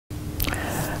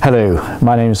Hello,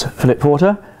 my name is Philip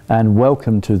Porter and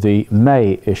welcome to the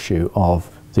May issue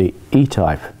of the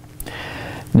E-Type.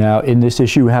 Now in this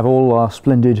issue we have all our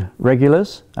splendid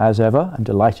regulars, as ever, I'm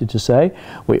delighted to say.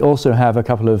 We also have a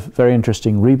couple of very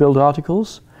interesting rebuild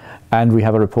articles, and we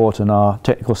have a report on our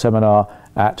technical seminar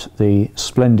at the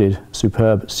splendid,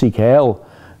 superb CKL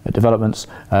developments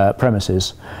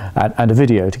premises, and a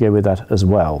video to go with that as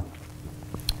well.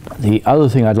 The other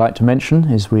thing I'd like to mention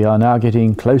is we are now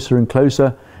getting closer and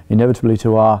closer inevitably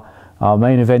to our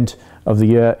main event of the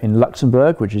year in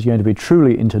Luxembourg, which is going to be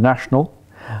truly international.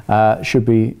 Should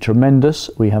be tremendous.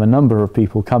 We have a number of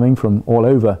people coming from all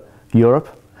over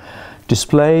Europe.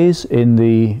 Displays in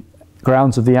the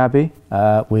grounds of the Abbey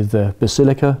with the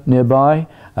Basilica nearby,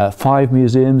 5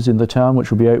 museums in the town which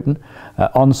will be open,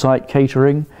 on-site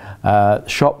catering,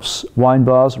 shops, wine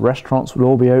bars, restaurants will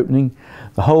all be opening.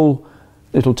 The whole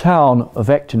little town of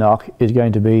Echtinach is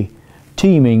going to be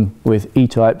teeming with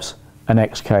E-Types and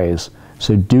XKs,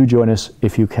 so do join us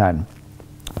if you can.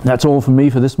 That's all from me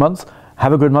for this month.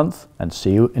 Have a good month and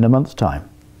see you in a month's time.